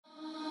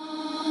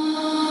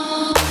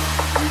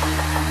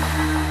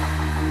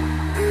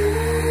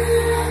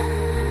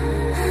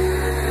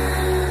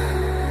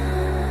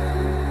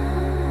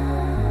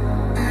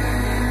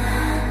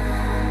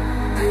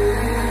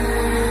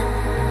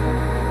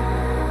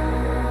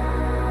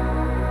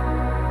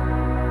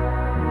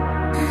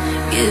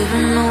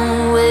giving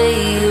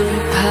away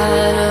every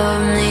part of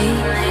me,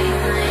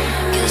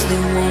 'cause they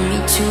want me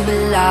to be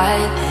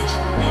like this.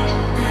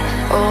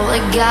 All I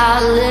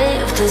got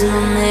left is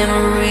my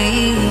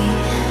memory.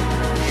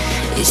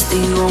 It's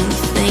the only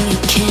thing I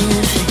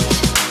can't fix.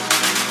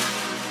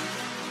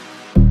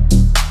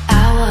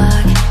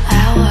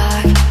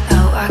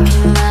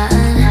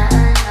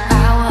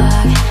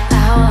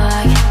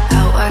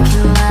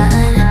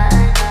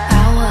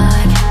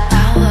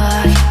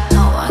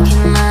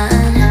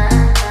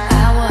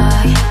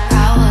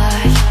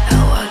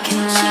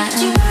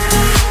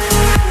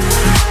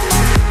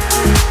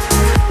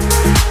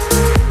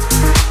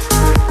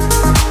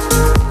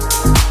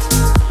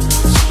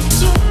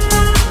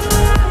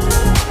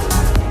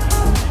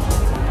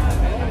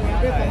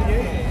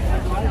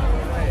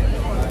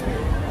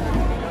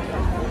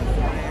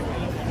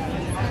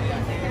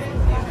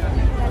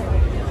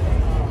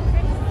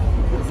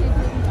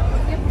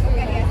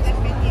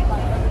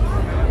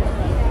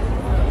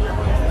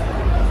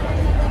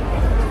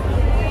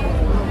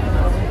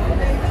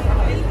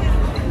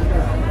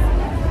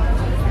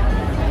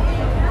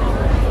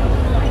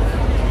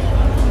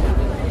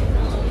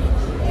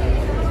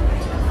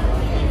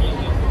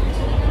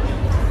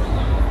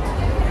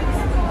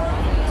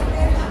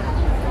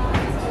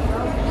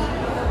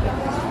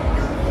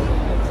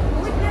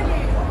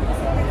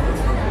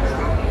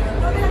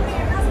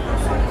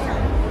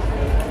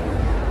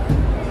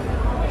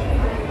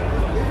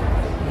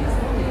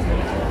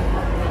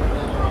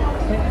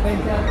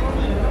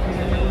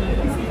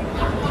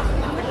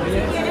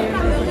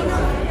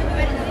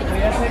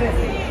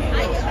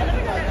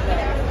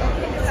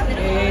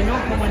 No,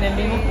 como en el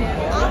mismo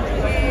tipo.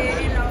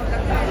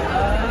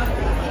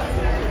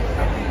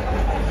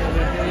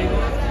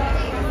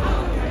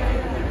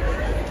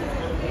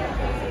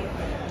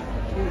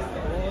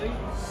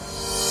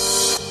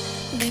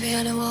 Baby,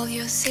 I know all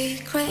your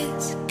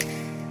secrets,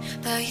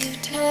 but you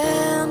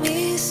tell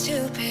me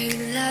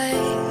stupid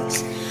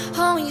lies.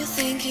 Oh, you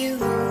think you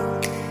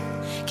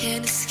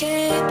can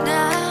escape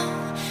now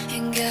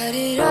and got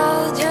it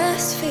all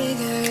just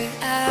figured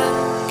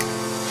out.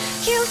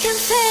 You can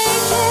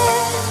fake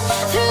it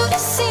through the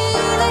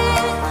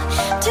ceiling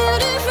to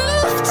the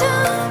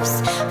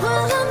rooftops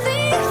while I'm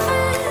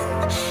leaving.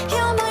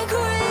 You're my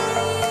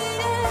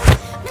greatest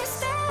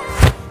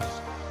mistake.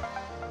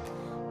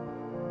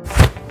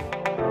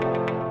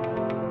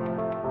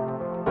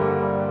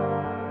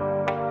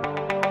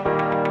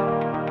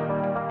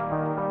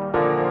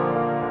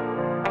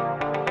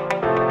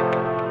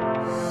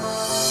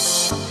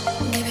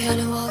 Maybe I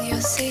know all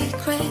your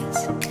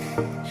secrets,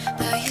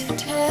 but you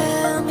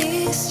tell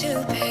me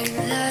stupid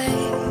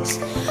lies.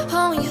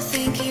 Oh, you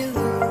think you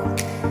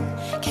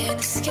can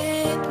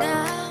escape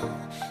now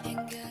and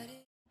got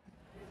it.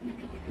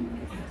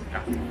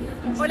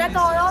 Hola a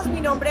todos,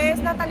 mi nombre es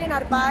Natalia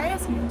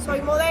Narváez,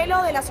 soy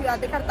modelo de la ciudad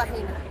de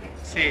Cartagena.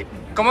 Sí.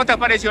 ¿Cómo te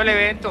pareció el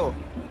evento?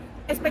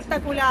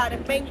 Espectacular,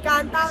 me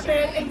encanta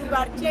ver el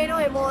lugar lleno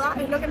de moda,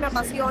 es lo que me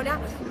apasiona,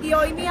 y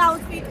hoy mi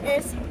outfit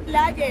es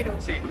playero.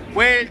 Sí.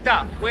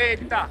 Vuelta,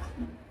 vuelta.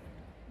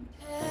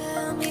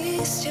 Tell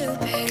me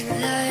stupid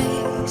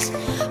lies.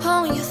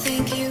 Oh, you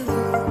think you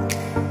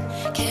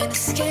can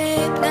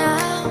escape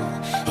now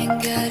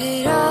and got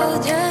it all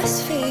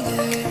just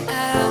figured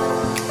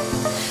out.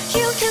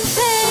 You can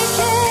fake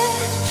it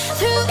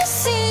through the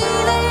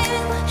ceiling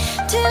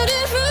to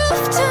the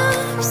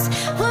rooftops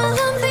while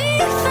I'm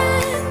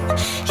leaving.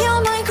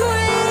 You're my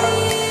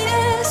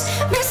greatest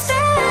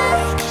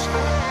mistake.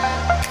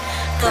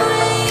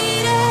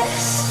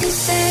 Greatest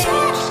mistake.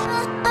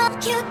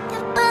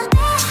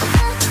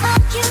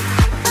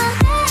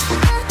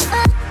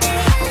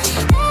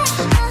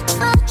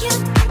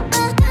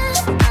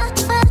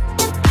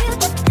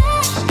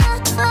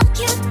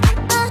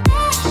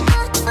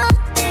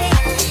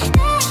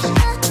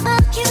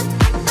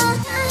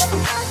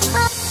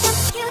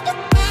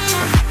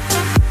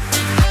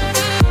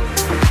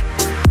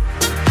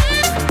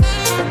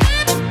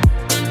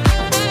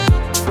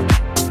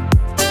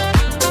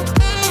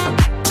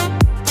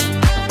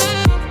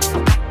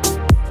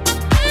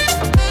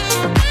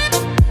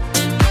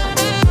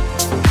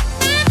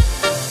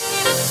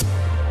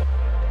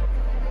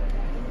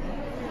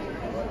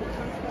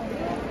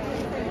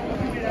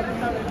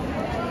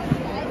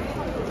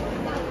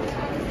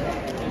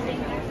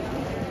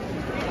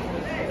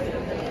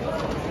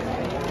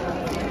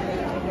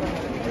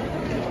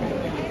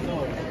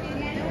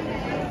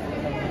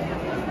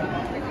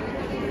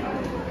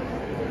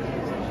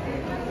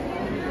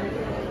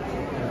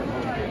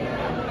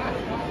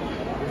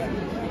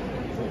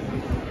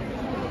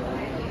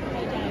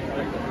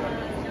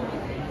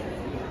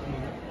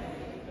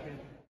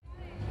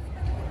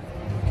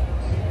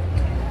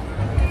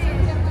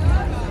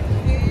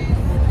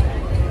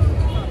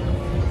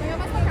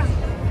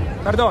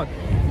 Perdón.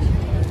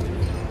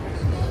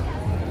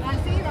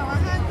 Así va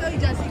bajando y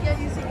ya sigue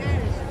allí, sigue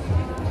él.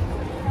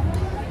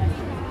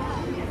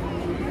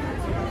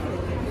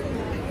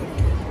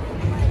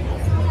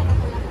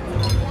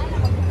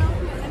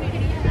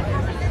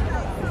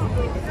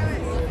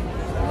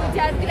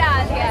 Muchas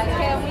gracias.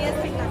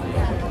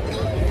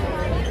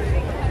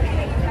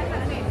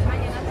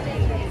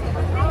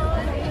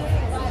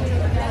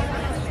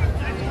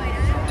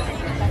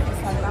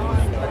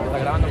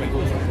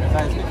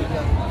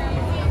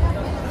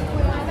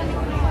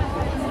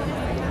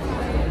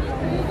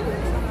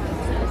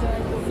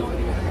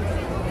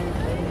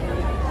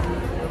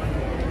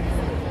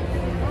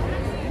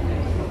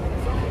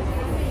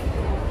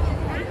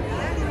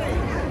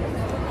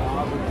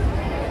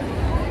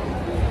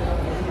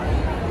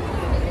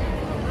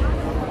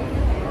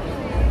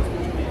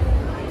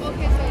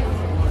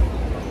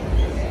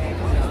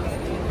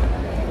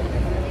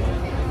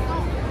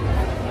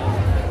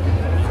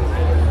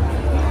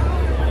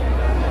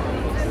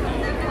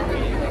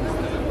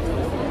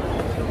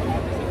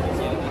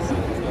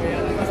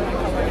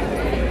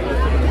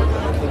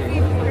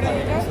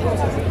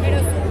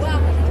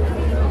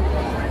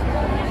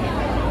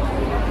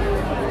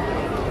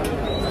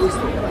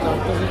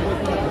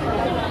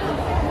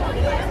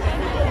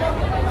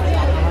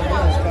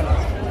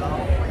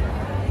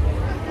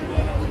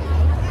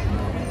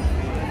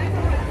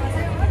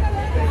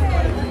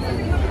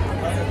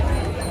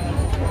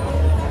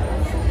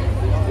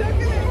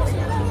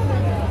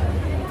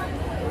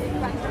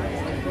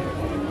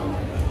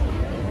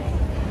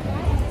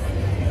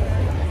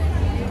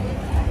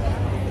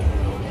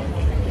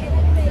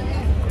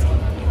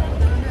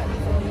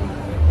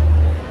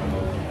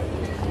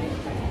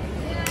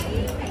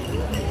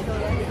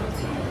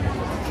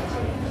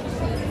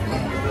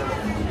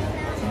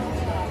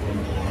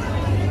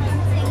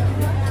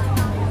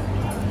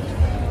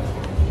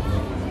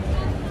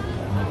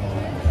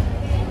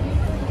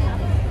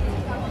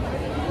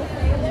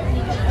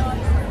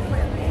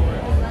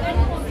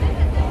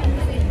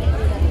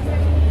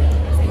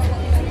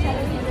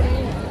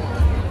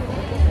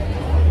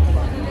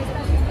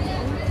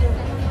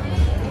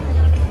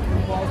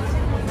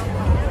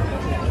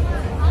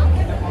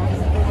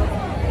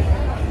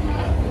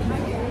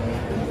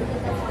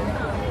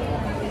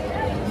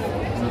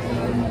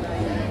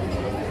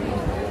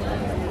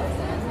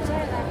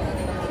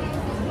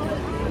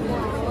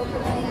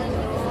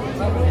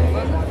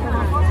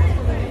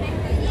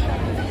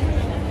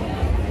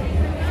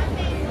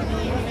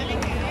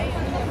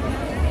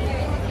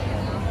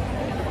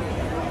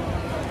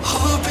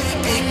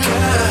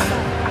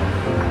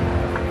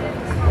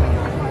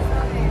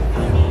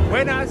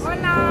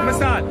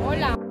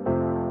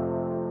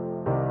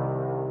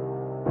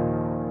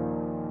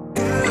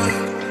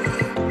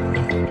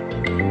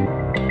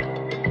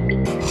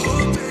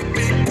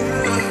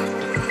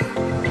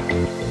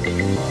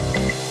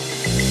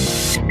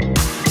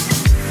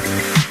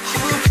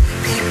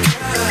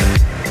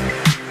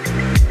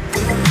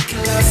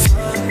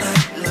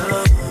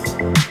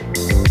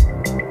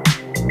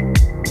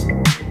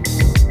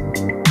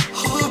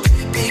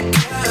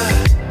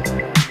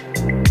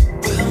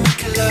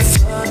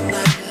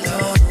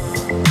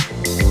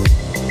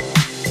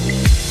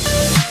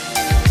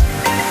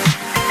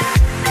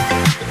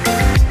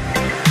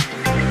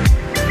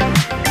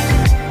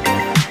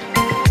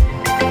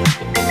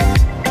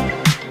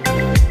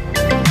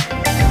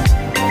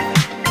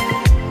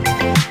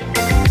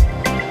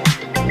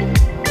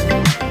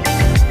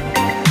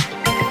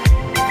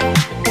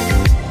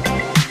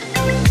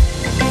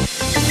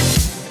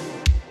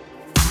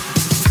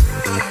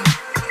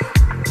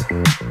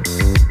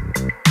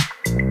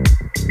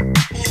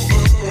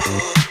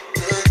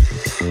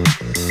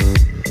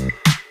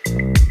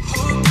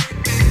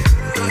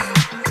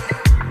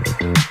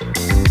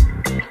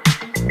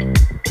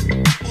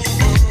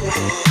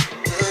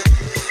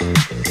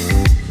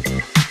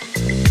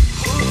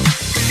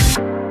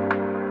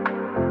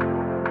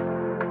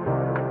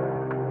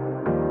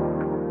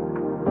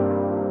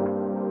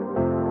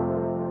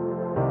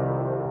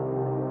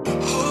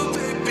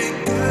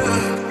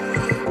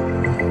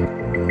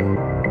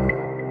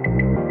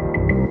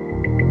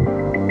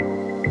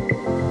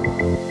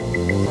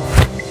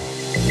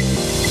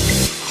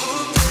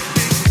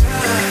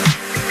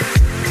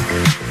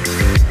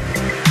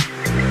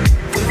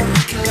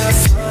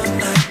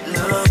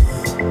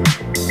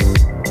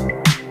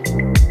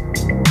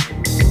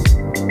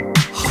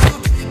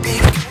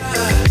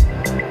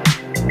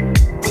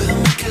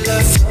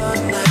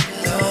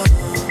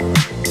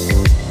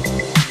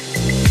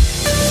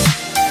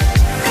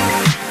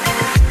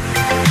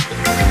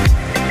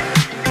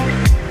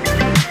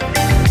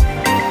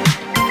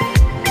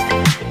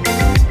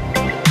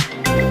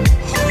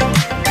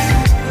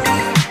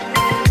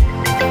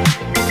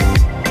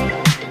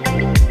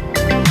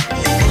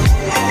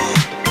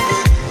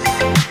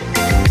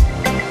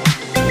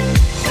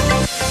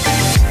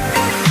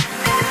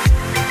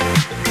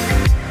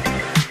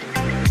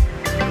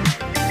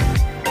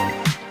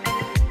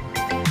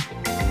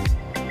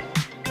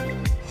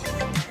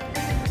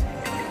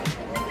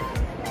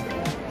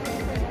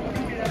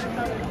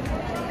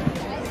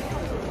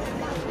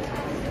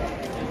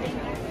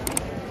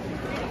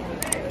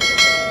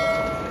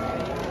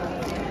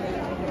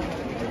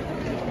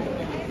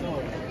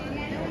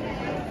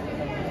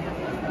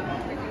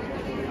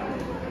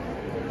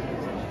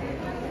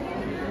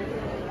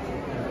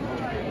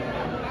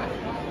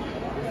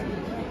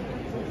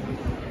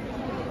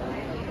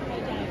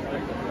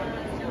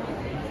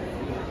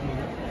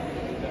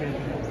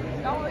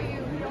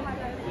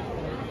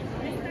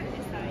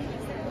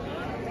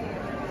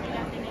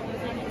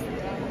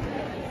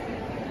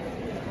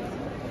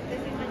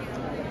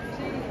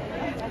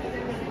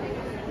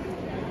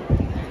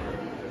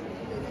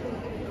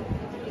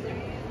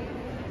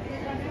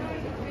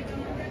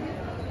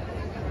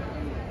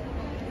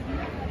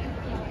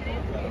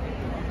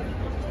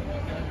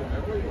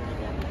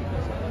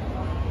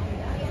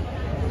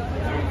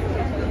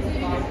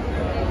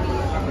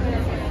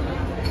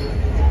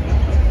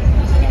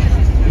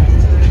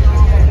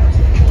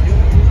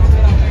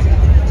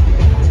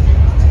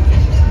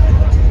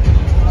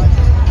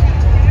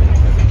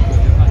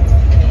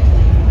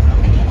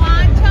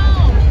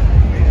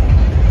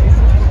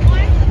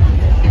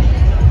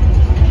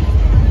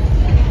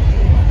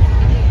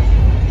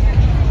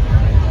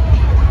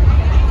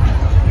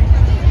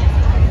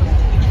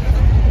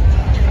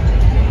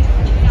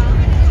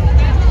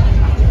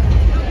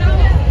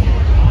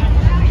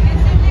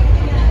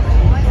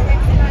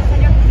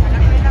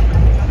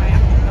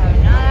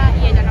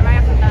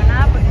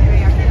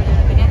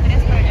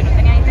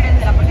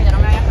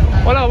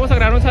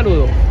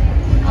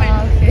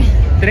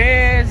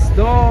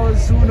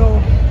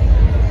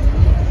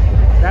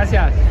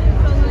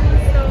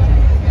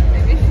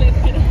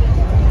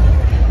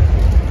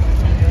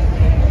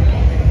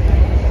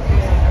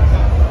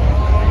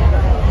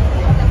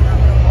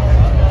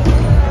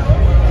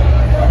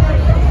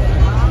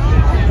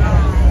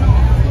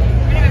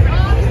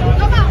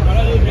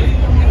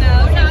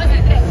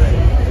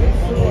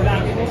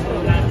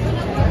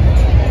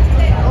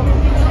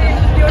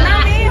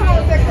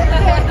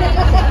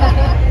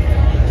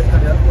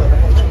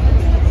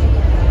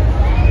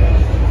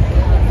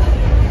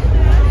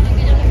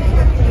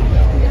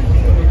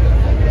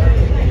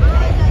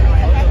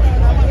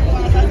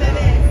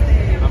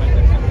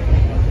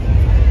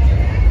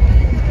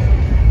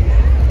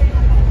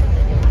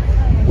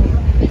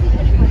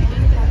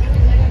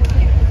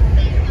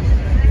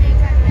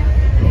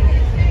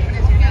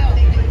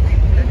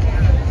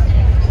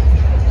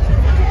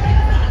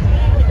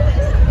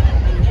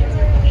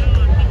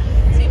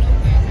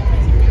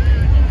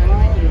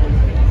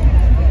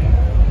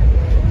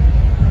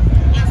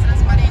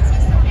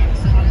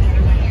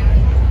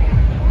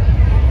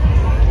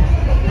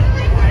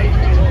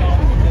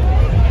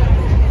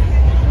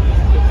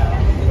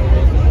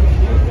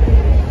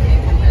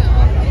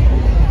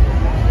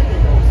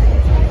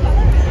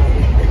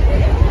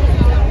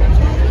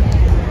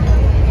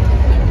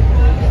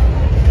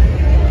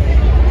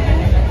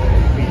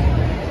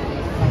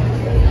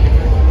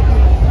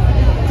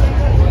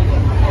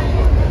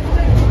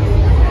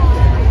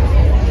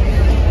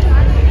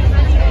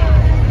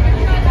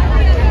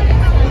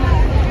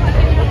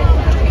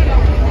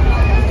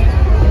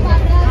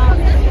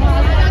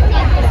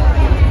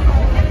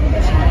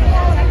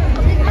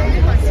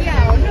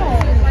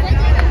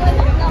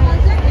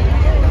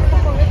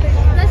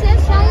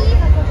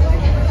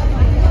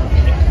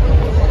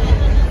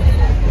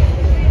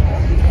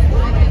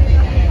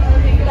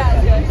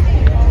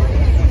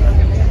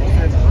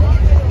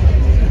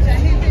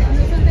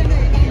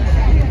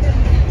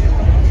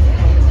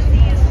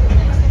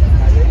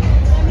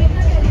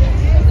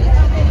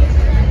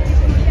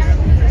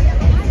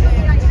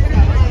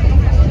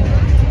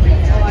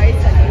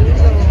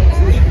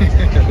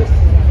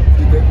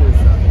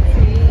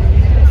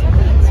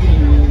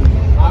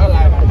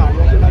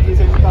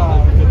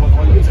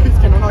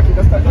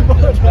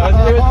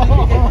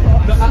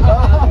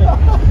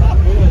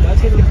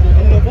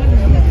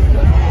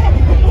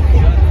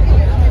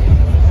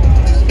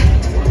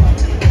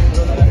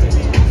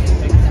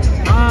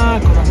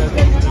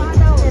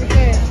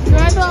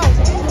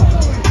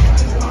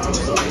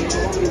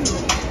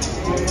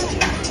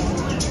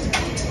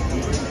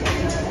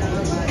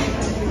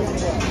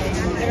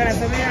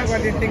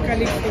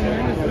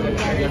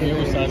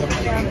 gustaba esa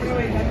música.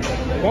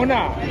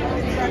 Mona,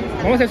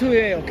 vamos a hacer su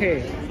video,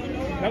 ¿qué?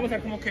 Vamos a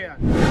ver cómo queda.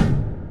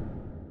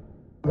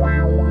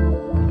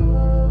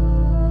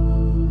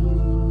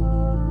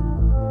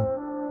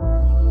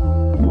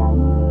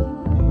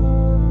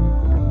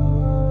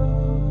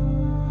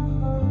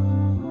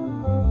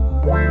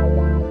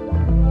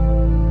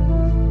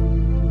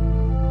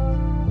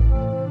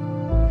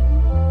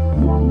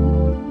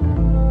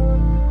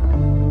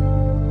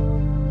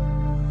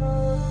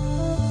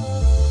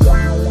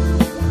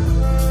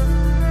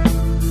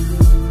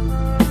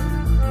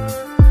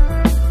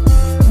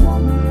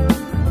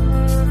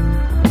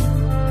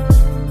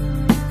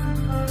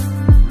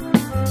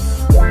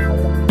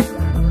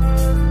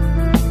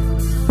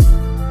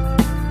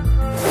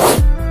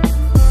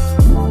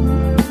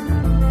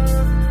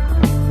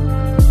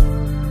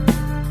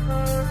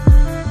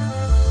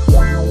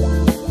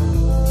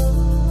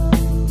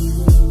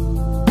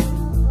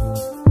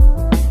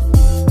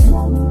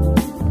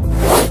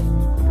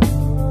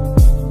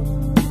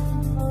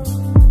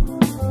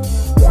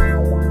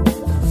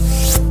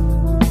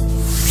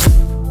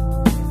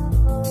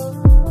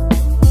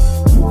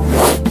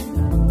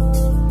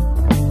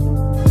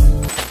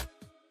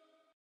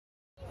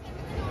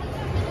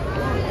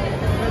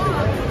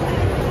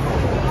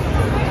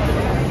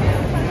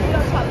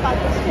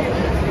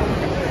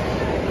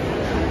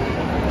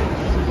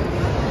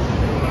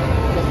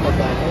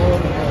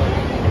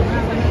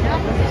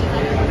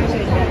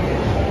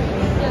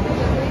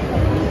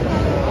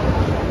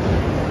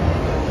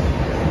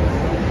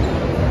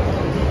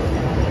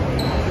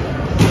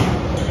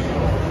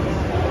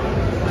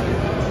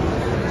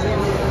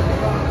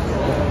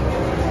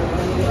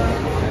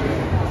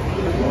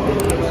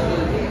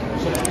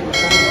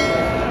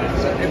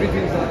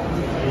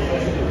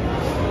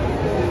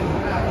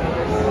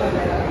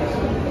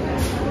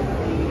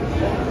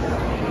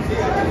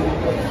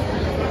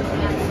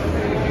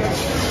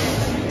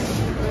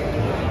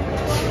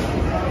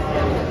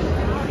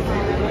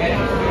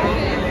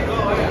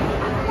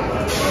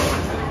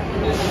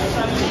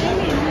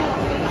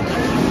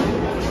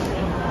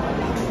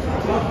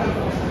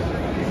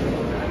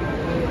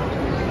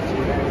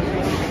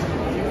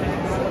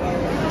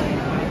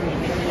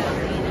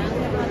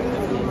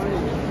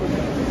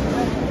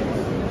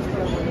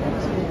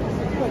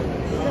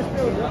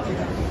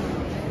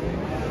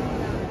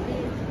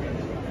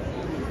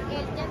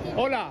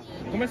 Hola,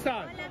 ¿cómo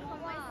están?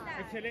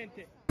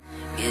 Excelente.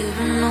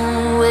 Giving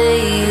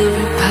away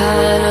every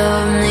part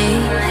of me,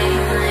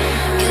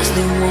 'cause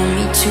they want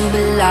me to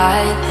be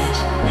like this.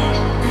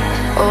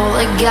 All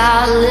I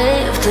got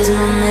left is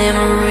my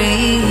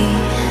memory.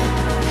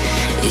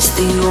 It's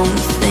the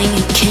only thing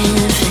I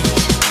can't fix.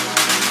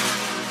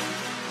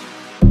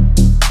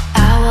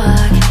 I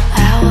walk in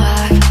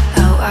line. I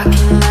walk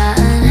in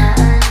line.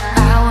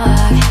 I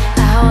walk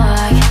in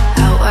line.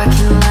 I walk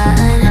in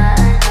line.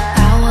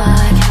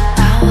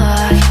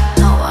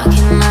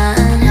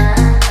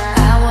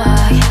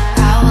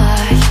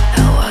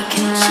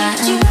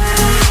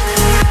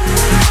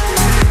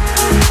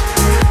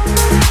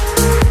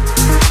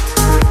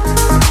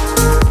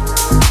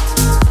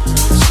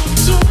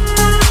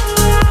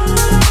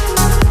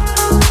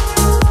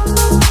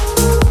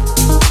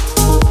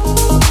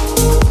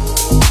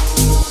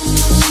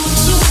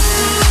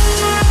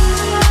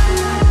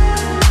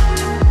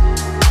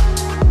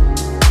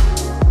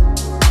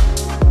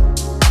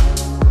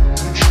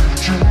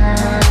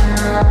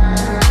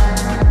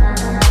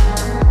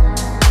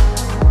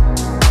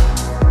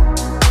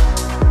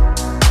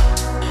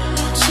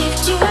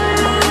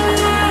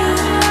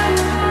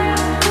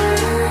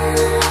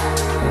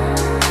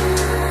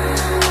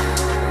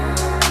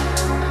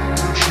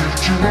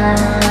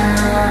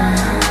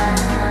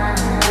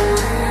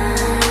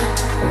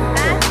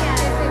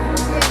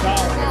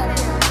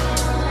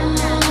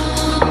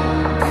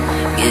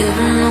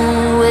 Giving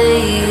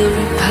away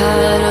every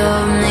part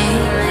of me,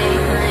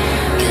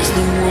 'cause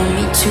they want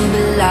me to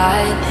be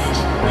like this.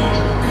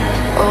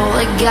 All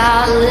I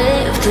got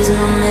left is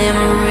my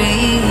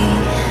memory.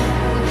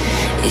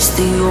 It's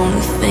the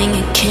only thing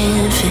I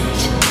can't fix.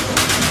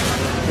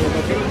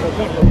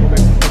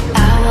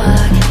 I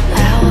walk in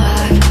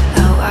line.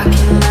 I walk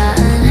in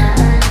line.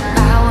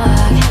 I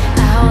walk in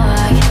line.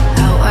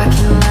 I walk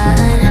in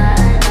line.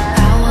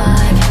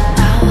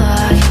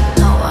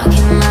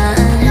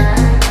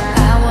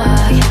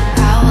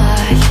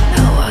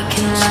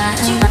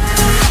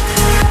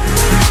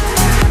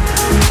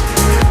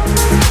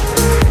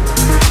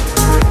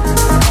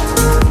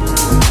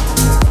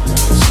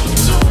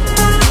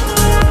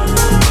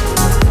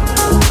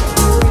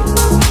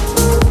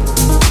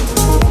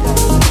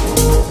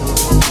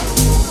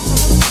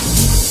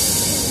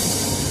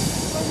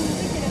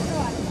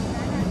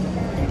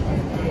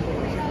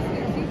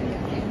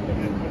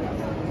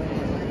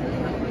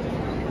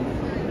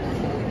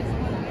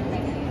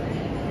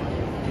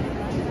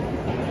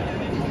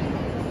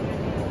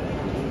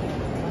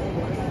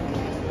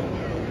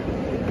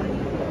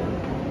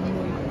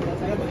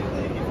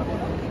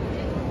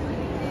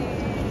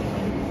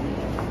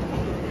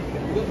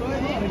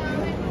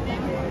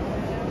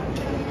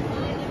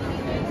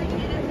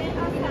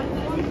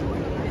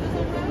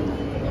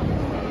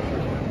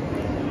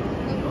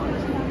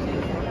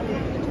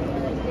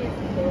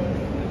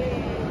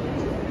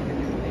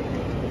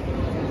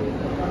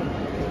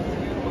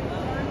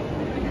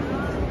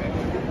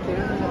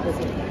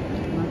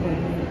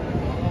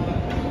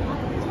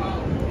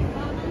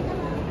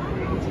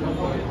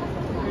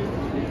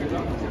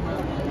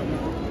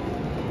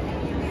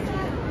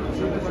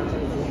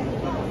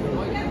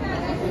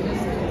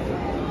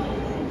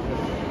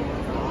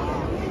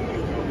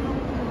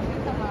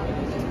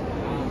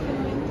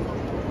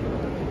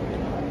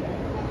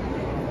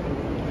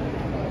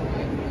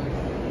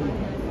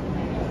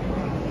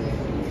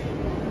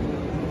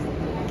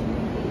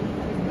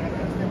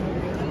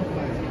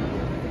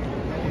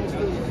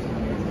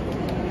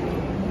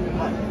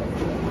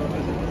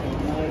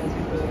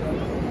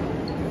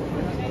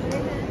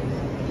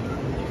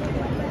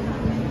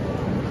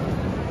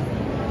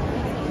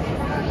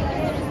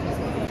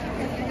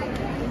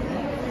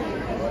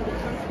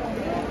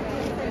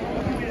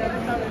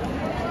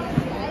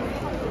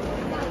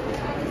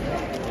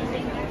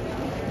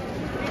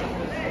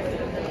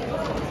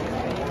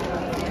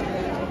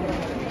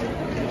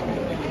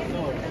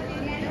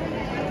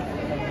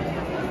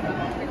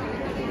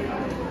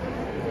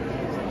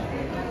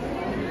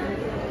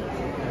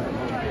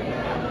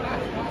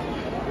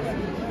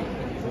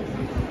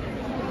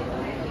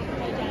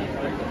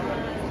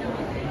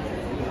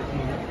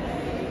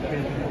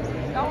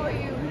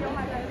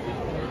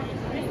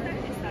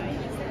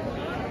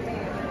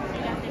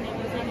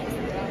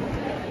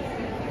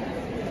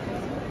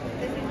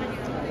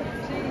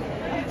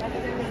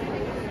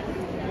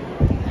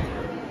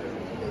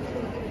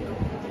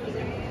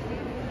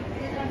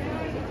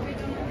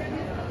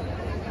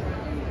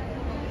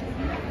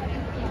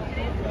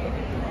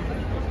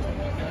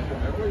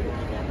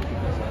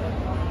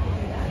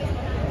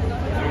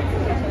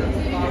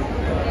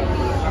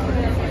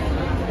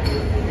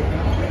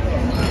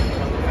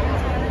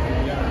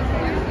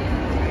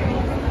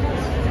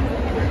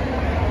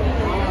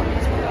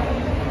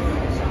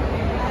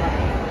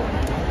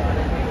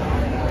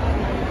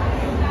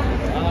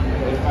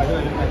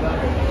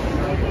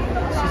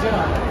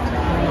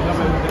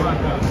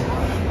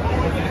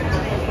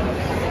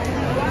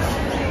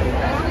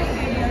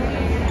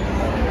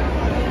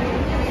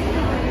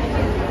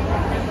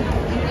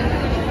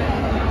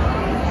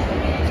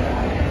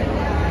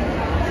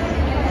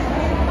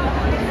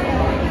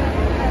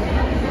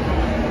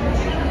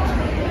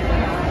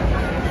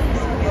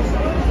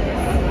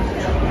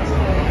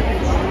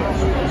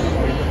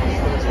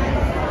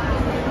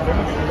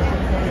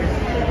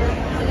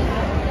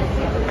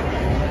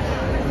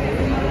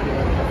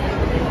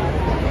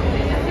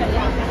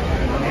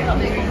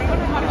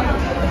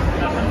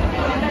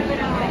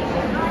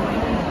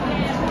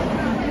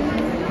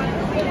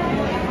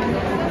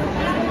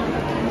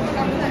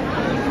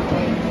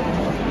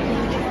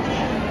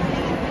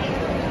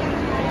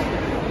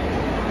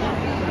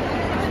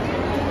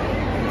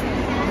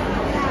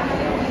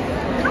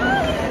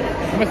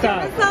 ¿Cómo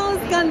estás? Estaba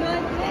buscando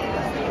ayer.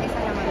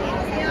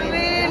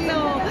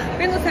 Verlo.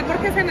 Pero no sé por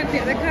qué se me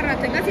pierde cada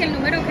rato. Venga, si el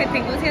número que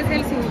tengo si es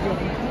el suyo.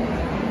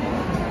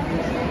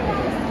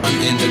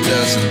 One in a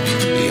dozen,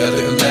 the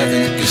other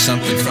 11 get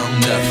something from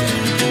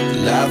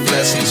nothing. Life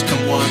lessons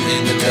come one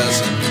in a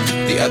dozen,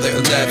 the other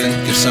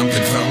 11 get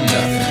something from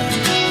nothing.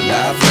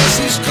 Life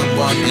lessons come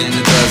one in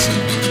a dozen,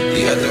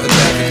 the other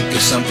 11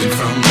 get something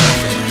from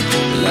nothing.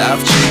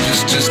 Life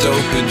changes, just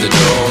open the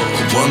door.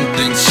 One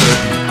thing's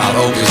certain, I'll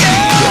always be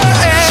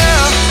yours.